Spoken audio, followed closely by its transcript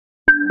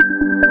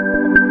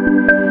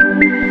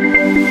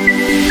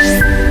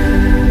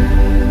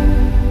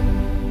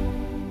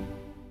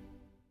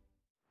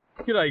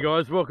G'day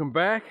guys, welcome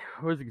back.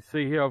 As you can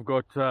see here, I've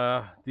got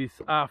this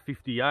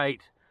R58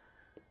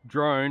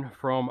 drone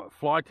from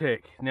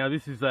FLYTEC. Now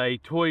this is a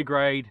toy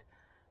grade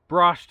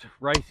brushed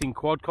racing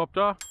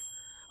quadcopter.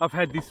 I've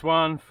had this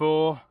one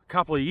for a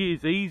couple of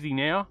years easy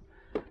now.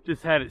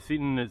 Just had it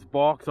sitting in its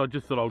box. I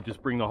just thought I'll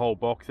just bring the whole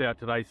box out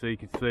today so you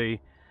can see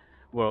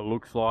what it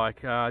looks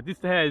like.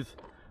 This has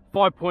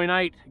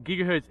 5.8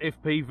 gigahertz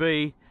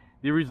FPV.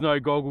 There is no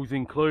goggles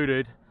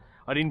included.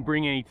 I didn't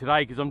bring any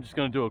today because I'm just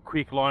going to do a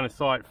quick line of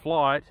sight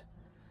flight.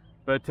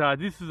 But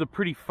this is a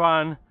pretty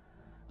fun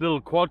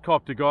little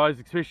quadcopter, guys,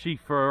 especially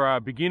for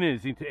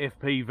beginners into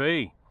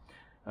FPV.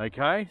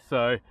 Okay,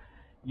 so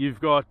you've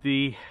got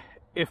the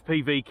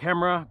FPV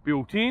camera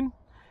built in.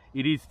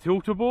 It is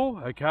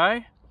tiltable,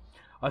 okay.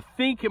 I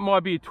think it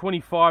might be a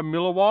 25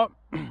 milliwatt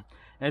and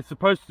it's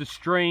supposed to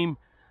stream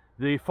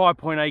the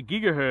 5.8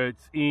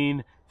 gigahertz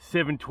in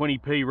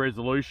 720p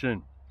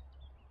resolution.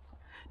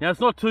 Now it's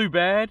not too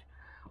bad.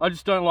 I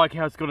just don't like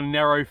how it's got a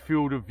narrow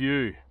field of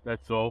view,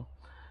 that's all.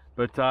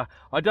 But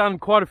I've done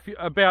quite a few,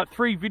 about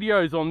 3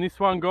 videos on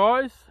this one,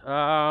 guys.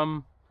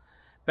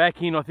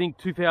 Back in, I think,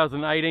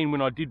 2018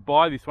 when I did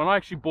buy this one. I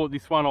actually bought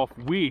this one off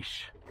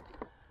Wish,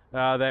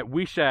 that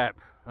Wish app,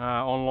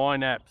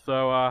 online app.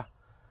 So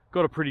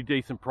got a pretty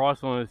decent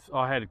price on this.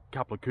 I had a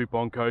couple of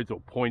coupon codes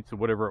or points or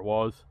whatever it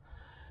was.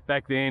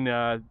 Back then,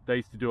 they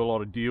used to do a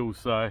lot of deals.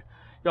 So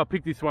yeah, I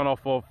picked this one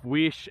off of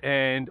Wish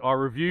and I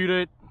reviewed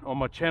it on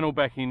my channel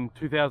back in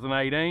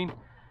 2018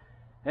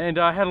 and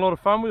I had a lot of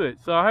fun with it.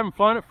 So I haven't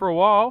flown it for a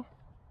while.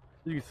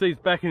 As you can see,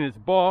 it's back in its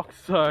box,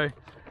 so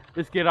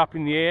let's get up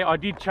in the air. I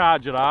did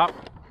charge it up,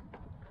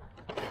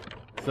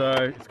 so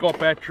it's got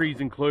batteries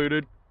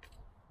included.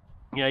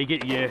 You know, you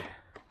get your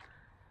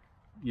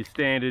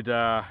standard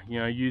you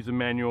know, user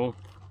manual,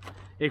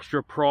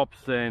 extra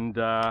props and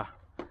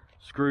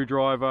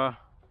screwdriver,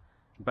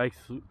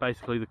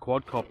 basically the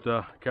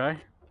quadcopter.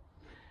 Okay,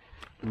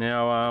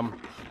 now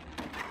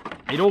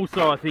it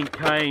also, I think,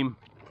 came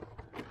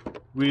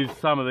with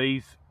some of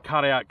these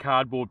cut out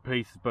cardboard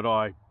pieces, but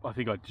I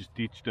think I just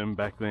ditched them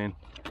back then.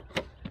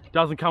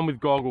 Doesn't come with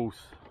goggles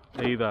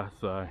either,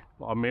 so I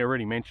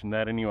already mentioned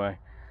that anyway.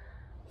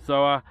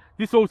 So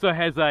this also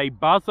has a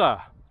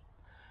buzzer,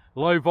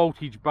 low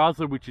voltage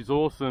buzzer, which is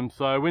awesome.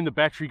 So when the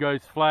battery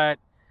goes flat,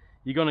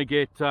 you're gonna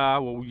get,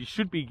 well, you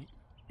should be,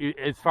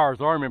 as far as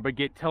I remember,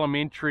 get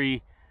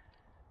telemetry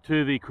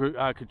to the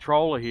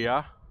controller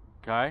here,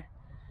 okay?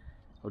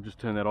 I'll just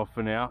turn that off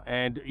for now.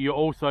 And you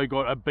also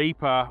got a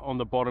beeper on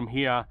the bottom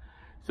here.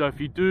 So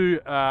if you do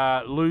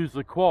lose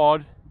the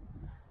quad,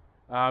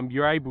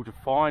 you're able to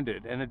find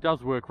it. And it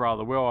does work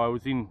rather well. I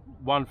was in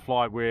one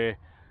flight where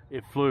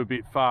it flew a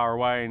bit far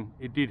away and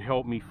it did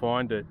help me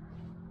find it.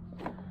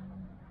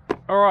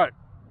 All right,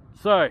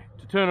 so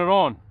to turn it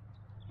on,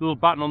 little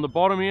button on the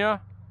bottom here.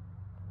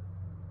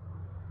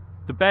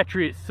 The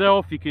battery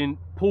itself, you can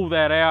pull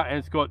that out and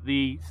it's got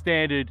the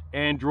standard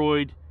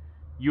Android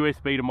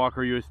USB to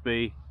micro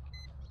USB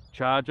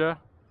charger.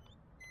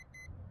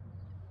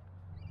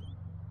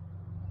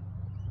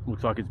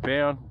 Looks like it's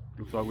bound.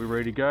 Looks like we're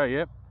ready to go.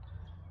 Yep.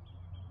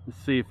 Let's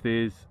see if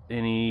there's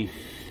any.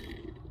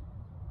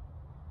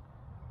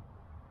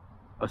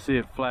 I see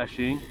it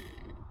flashing.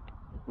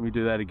 Let me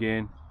do that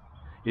again.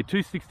 Yeah,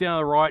 2 sticks down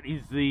the right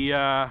is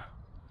the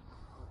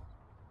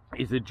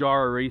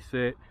gyro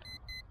reset.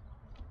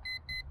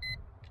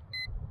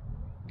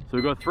 So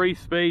we've got 3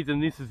 speeds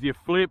and this is your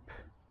flip.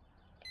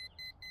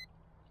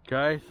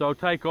 Okay, so I'll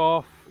take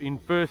off in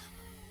first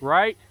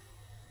rate.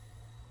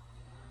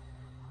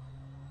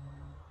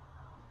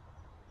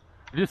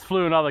 I just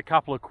flew another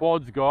couple of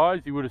quads,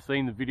 guys. You would have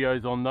seen the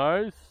videos on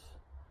those.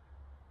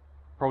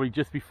 Probably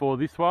just before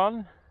this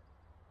one.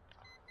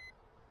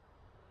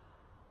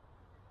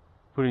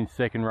 Put in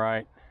second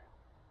rate.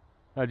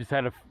 I just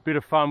had a bit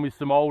of fun with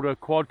some older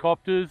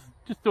quadcopters.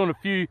 Just doing a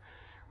few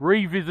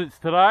revisits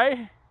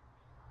today.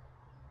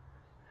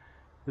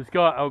 It's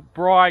got a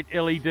bright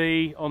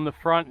LED on the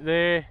front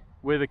there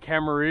where the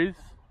camera is.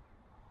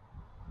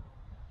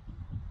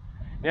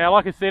 Now,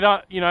 like I said,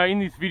 you know, in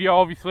this video,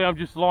 obviously, I'm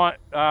just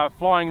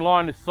flying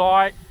line of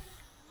sight.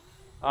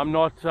 I'm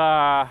not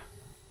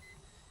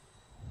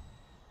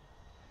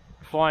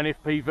flying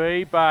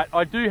FPV, but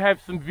I do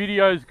have some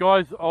videos,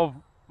 guys, of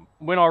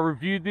when I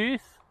reviewed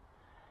this.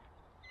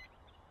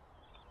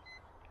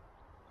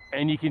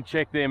 And you can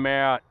check them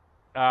out.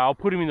 I'll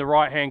put them in the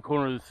right-hand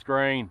corner of the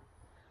screen.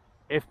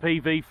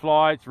 FPV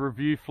flights,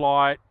 review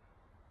flight,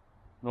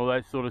 and all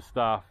that sort of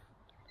stuff.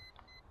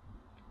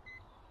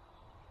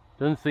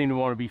 Doesn't seem to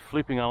want to be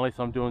flipping unless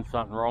I'm doing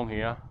something wrong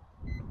here.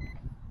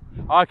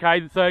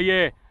 Okay, so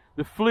yeah,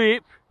 the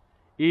flip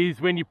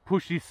is when you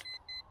push this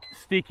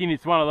stick in.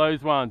 It's one of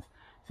those ones.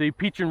 So your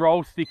pitch and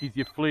roll stick is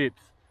your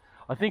flips.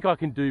 I think I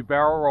can do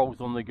barrel rolls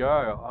on the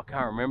go. I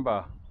can't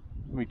remember.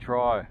 Let me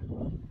try.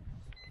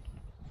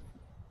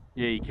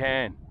 Yeah, you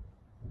can.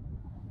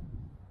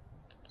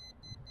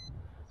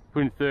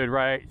 Put in third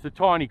rate. It's a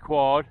tiny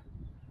quad,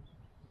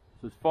 so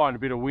let's find a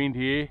bit of wind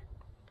here.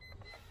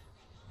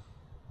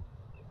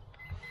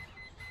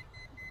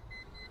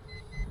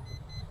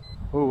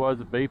 Oh, why is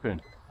it beeping?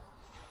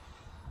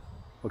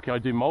 Okay, I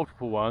do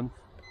multiple ones.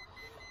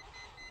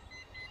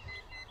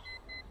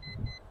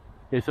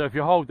 Yeah, so if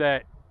you hold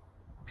that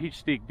pitch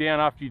stick down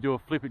after you do a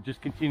flip, it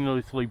just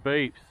continuously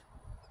beeps.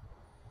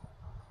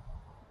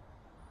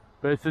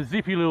 But it's a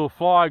zippy little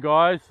fly,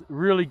 guys.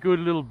 Really good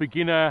little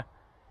beginner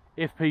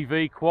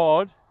FPV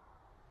quad.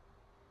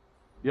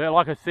 Yeah,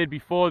 like I said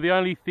before, the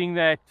only thing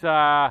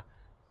that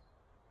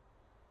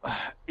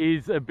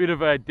is a bit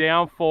of a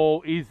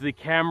downfall is the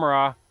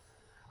camera.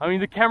 I mean,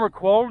 the camera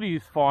quality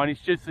is fine. It's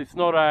just it's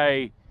not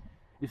a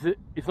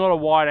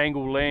wide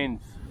angle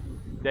lens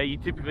that you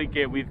typically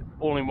get with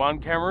all-in-one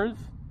cameras.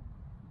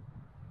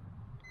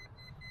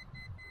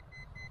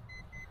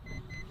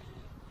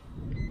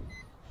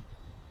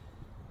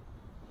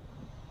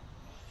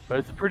 But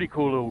it's a pretty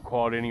cool little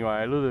quad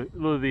anyway. Look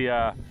at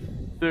the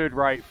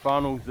third-rate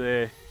funnels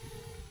there.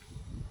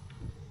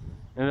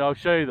 And I'll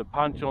show you the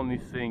punch on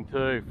this thing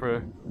too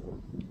for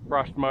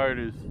brushed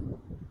motors.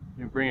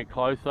 You bring it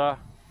closer.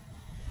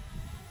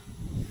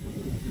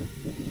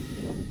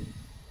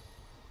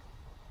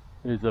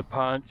 There's a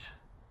punch,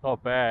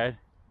 not bad.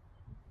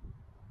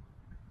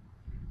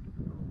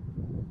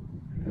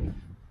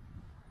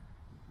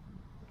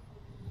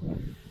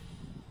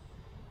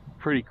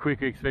 Pretty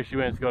quick, especially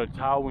when it's got a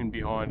tailwind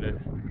behind it.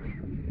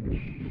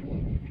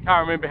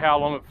 Can't remember how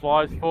long it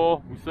flies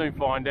for, we'll soon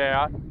find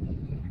out.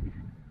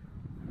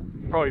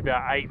 Probably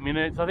about 8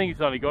 minutes. I think it's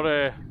only got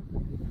a,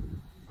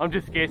 I'm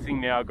just guessing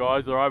now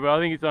guys, alright, but I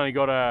think it's only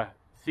got a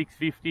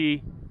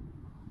 650,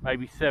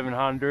 maybe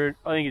 700.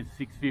 I think it's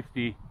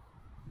 650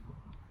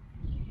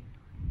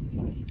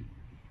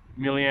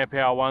 milliamp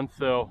hour one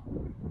cell.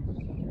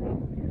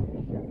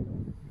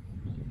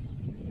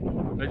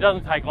 It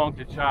doesn't take long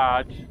to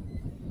charge.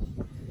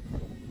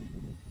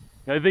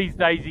 You know, these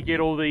days you get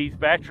all these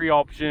battery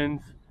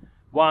options,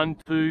 1,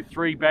 2,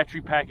 3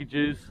 battery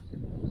packages.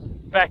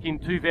 Back in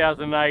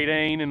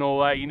 2018 and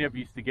all that, you never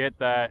used to get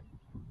that.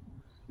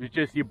 It was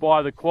just you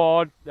buy the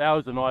quad. That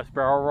was a nice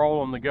barrel roll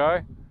on the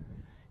go.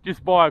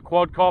 Just buy a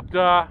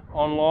quadcopter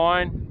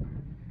online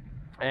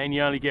and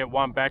you only get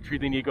one battery,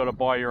 then you got to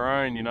buy your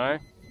own, you know.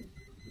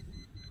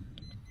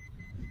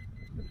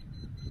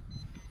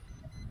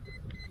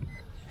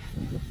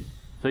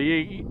 So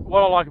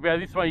what I like about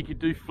this one, you could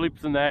do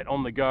flips and that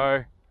on the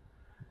go.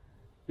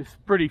 It's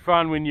pretty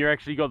fun when you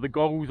actually got the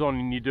goggles on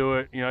and you do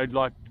it, you know,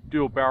 like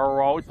do a barrel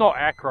roll. It's not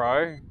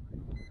acro,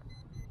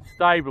 it's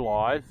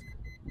stabilized.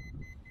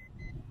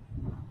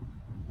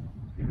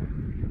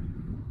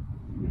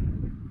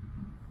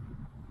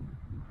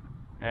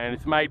 And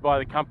it's made by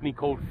the company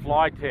called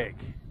FLYTEC.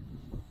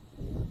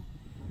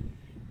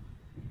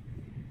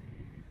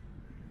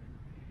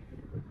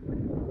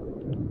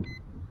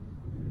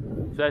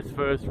 So that's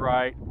first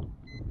rate,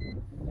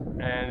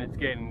 and it's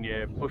getting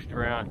pushed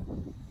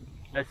around.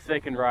 That's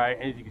second rate,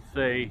 and as you can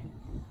see,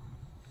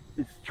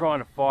 it's trying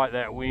to fight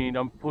that wind.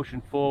 I'm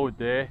pushing forward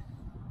there.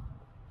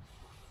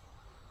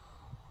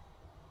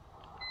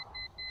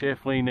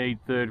 Definitely need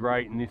third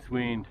rate in this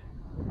wind.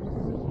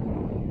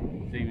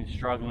 It's even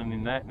struggling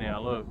in that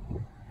now, look.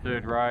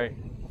 Third rate.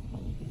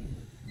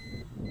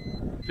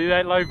 See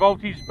that low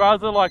voltage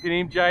buzzer like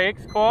an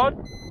MJX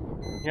quad?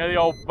 You know, the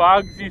old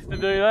Bugs used to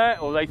do that,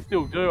 or they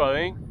still do, I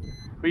think.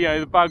 But you know,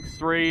 the Bugs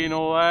 3 and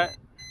all that.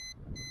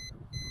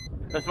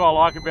 That's what I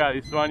like about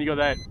this one. You got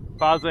that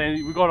buzzer,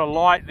 and we've got a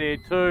light there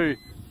too.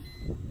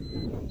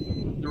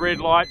 The red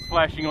light's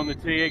flashing on the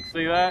TX,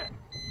 see that?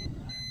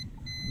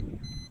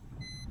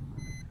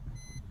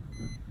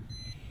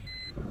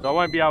 So I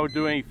won't be able to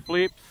do any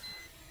flips.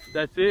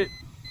 That's it.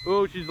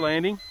 Oh, she's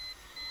landing.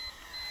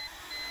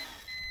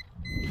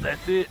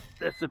 That's it.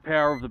 That's the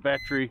power of the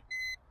battery.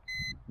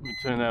 Let me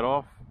turn that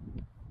off.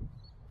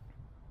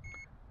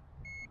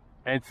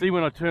 And see,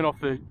 when I turn off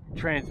the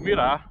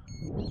transmitter,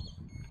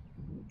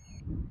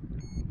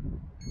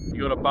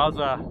 you got a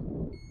buzzer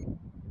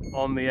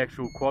on the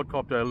actual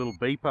quadcopter, a little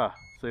beeper.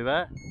 See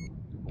that?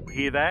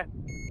 Hear that?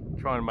 I'm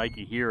trying to make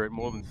you hear it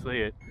more than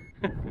see it.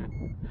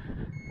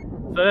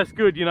 So that's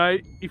good, you know.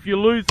 If you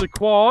lose the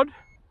quad,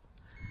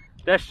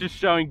 that's just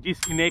showing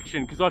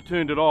disconnection, because I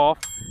turned it off.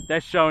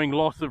 That's showing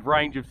loss of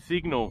range of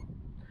signal.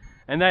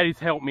 And that has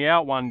helped me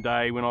out one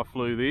day when I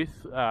flew this.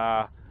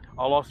 I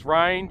lost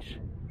range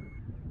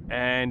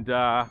and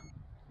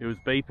it was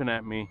beeping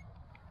at me.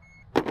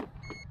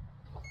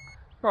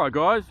 Alright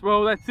guys,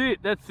 well that's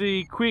it. That's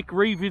the quick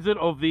revisit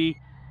of the,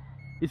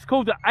 it's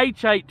called the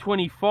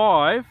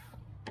H825.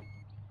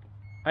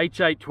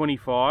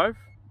 H825.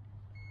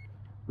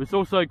 It's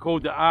also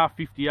called the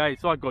R58,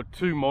 so I've got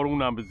 2 model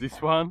numbers,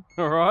 this one,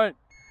 alright?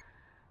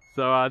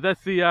 So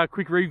that's the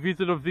quick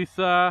revisit of this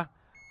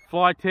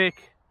FLYTEC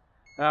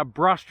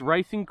brushed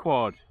racing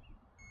quad.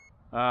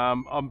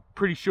 I'm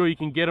pretty sure you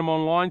can get them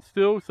online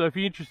still, so if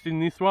you're interested in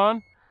this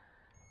one,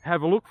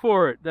 have a look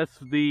for it. That's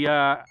the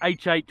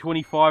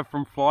H825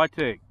 from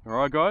FLYTEC.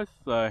 Alright guys,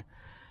 so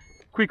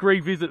quick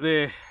revisit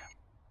there.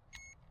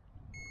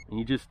 And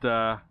you just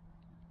turn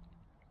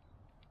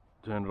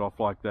it off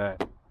like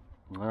that.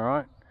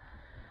 Alright.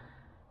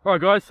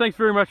 Alright guys, thanks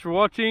very much for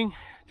watching.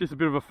 just a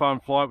bit of a fun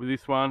flight with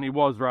this one. It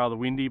was rather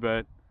windy,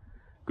 but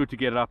good to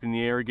get it up in the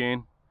air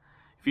again.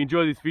 If you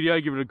enjoyed this video,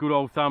 give it a good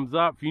old thumbs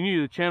up. If you're new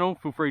to the channel,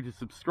 feel free to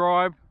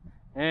subscribe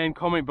and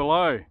comment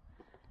below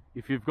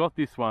if you've got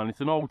this one.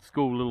 It's an old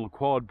school little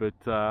quad, but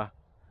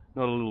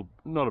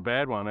not a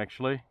bad one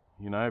actually.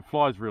 You know, it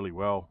flies really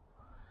well,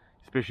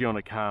 especially on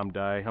a calm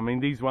day. I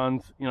mean, these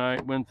ones, you know,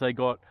 once they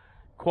got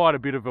quite a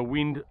bit of a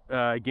wind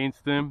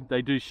against them,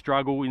 they do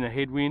struggle in the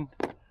headwind,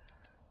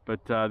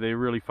 but they're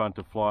really fun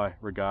to fly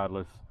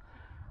regardless.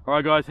 All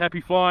right guys,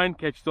 happy flying.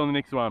 Catch you on the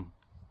next one.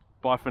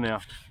 Bye for now.